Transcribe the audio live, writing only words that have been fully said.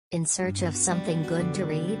In search of something good to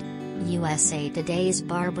read? USA Today's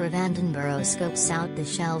Barbara VanDenburgh scopes out the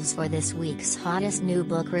shelves for this week's hottest new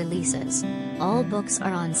book releases. All books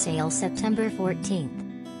are on sale September 14th.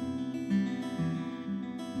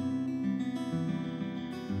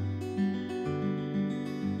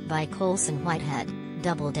 By Colson Whitehead,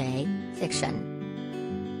 Doubleday, fiction.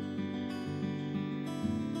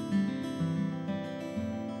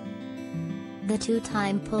 The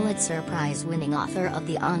two-time Pulitzer Prize-winning author of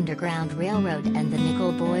The Underground Railroad and The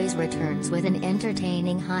Nickel Boys returns with an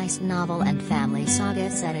entertaining heist novel and family saga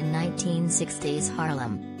set in 1960s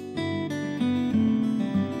Harlem.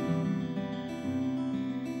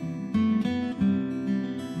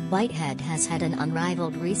 Whitehead has had an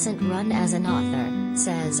unrivaled recent run as an author,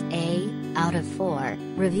 says a out of 4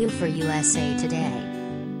 review for USA Today.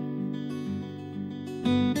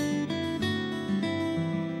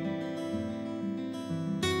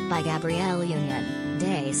 By Gabrielle Union,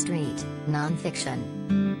 Day Street, Nonfiction.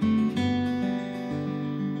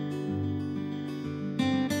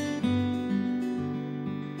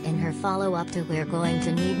 In her follow-up to We're Going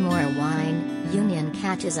to Need More Wine, Union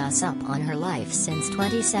catches us up on her life since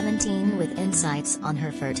 2017 with insights on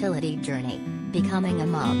her fertility journey, becoming a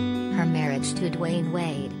mom, her marriage to Dwayne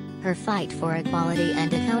Wade, her fight for equality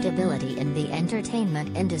and accountability in the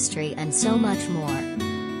entertainment industry and so much more.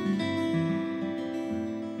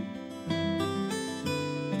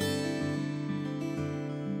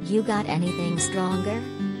 You got anything stronger?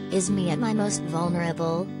 Is me at my most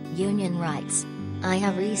vulnerable? Union writes. I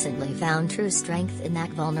have recently found true strength in that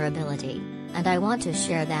vulnerability, and I want to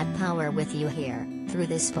share that power with you here, through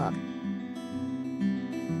this book.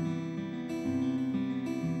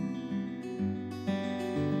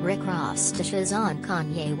 Rick Ross touches on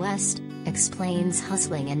Kanye West, explains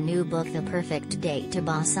hustling in new book The Perfect Date to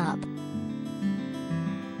Boss Up.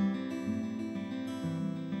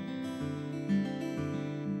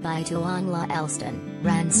 By Tuanla Elston,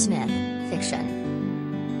 Rand Smith, fiction.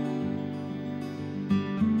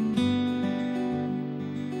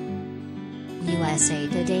 USA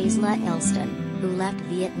Today's La Elston, who left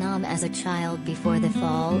Vietnam as a child before the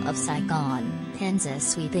fall of Saigon, pens a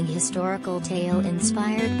sweeping historical tale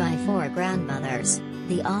inspired by 4 grandmothers,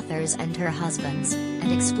 the authors and her husbands,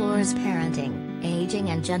 and explores parenting, aging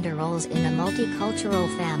and gender roles in a multicultural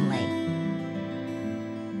family.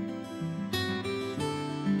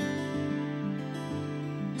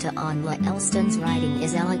 Tuanla Elston's writing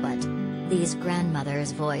is eloquent. These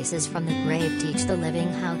grandmothers' voices from the grave teach the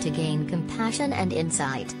living how to gain compassion and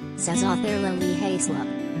insight, says author Lily Hayslip.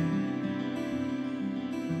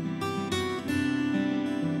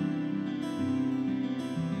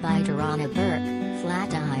 By Tarana Burke,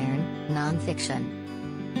 Flatiron, Nonfiction.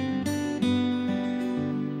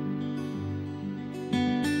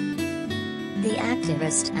 The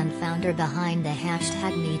activist and founder behind the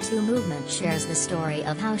 #MeToo movement shares the story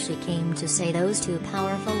of how she came to say those 2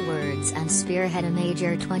 powerful words and spearhead a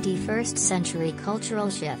major 21st century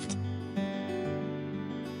cultural shift.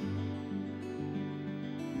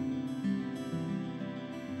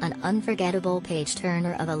 An unforgettable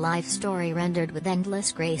page-turner of a life story rendered with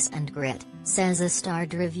endless grace and grit, says a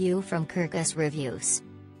starred review from Kirkus Reviews.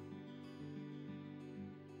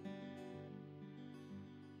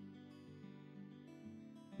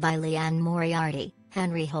 By Leanne Moriarty,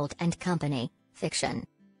 Henry Holt and Company, fiction.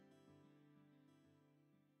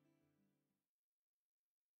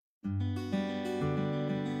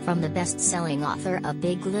 From the best-selling author of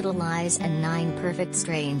Big Little Lies and 9 Perfect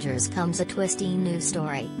Strangers comes a twisty new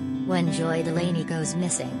story. When Joy Delaney goes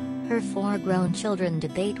missing, her 4 grown children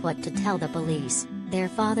debate what to tell the police. Their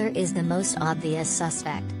father is the most obvious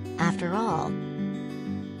suspect, after all.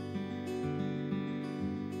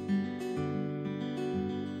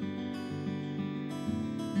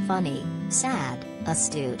 Funny, sad,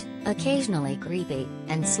 astute, occasionally creepy,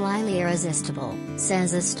 and slyly irresistible,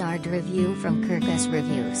 says a starred review from Kirkus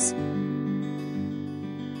Reviews.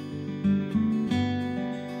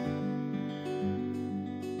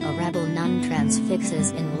 A rebel nun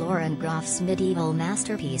transfixes in Lauren Groff's medieval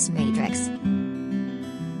masterpiece Matrix.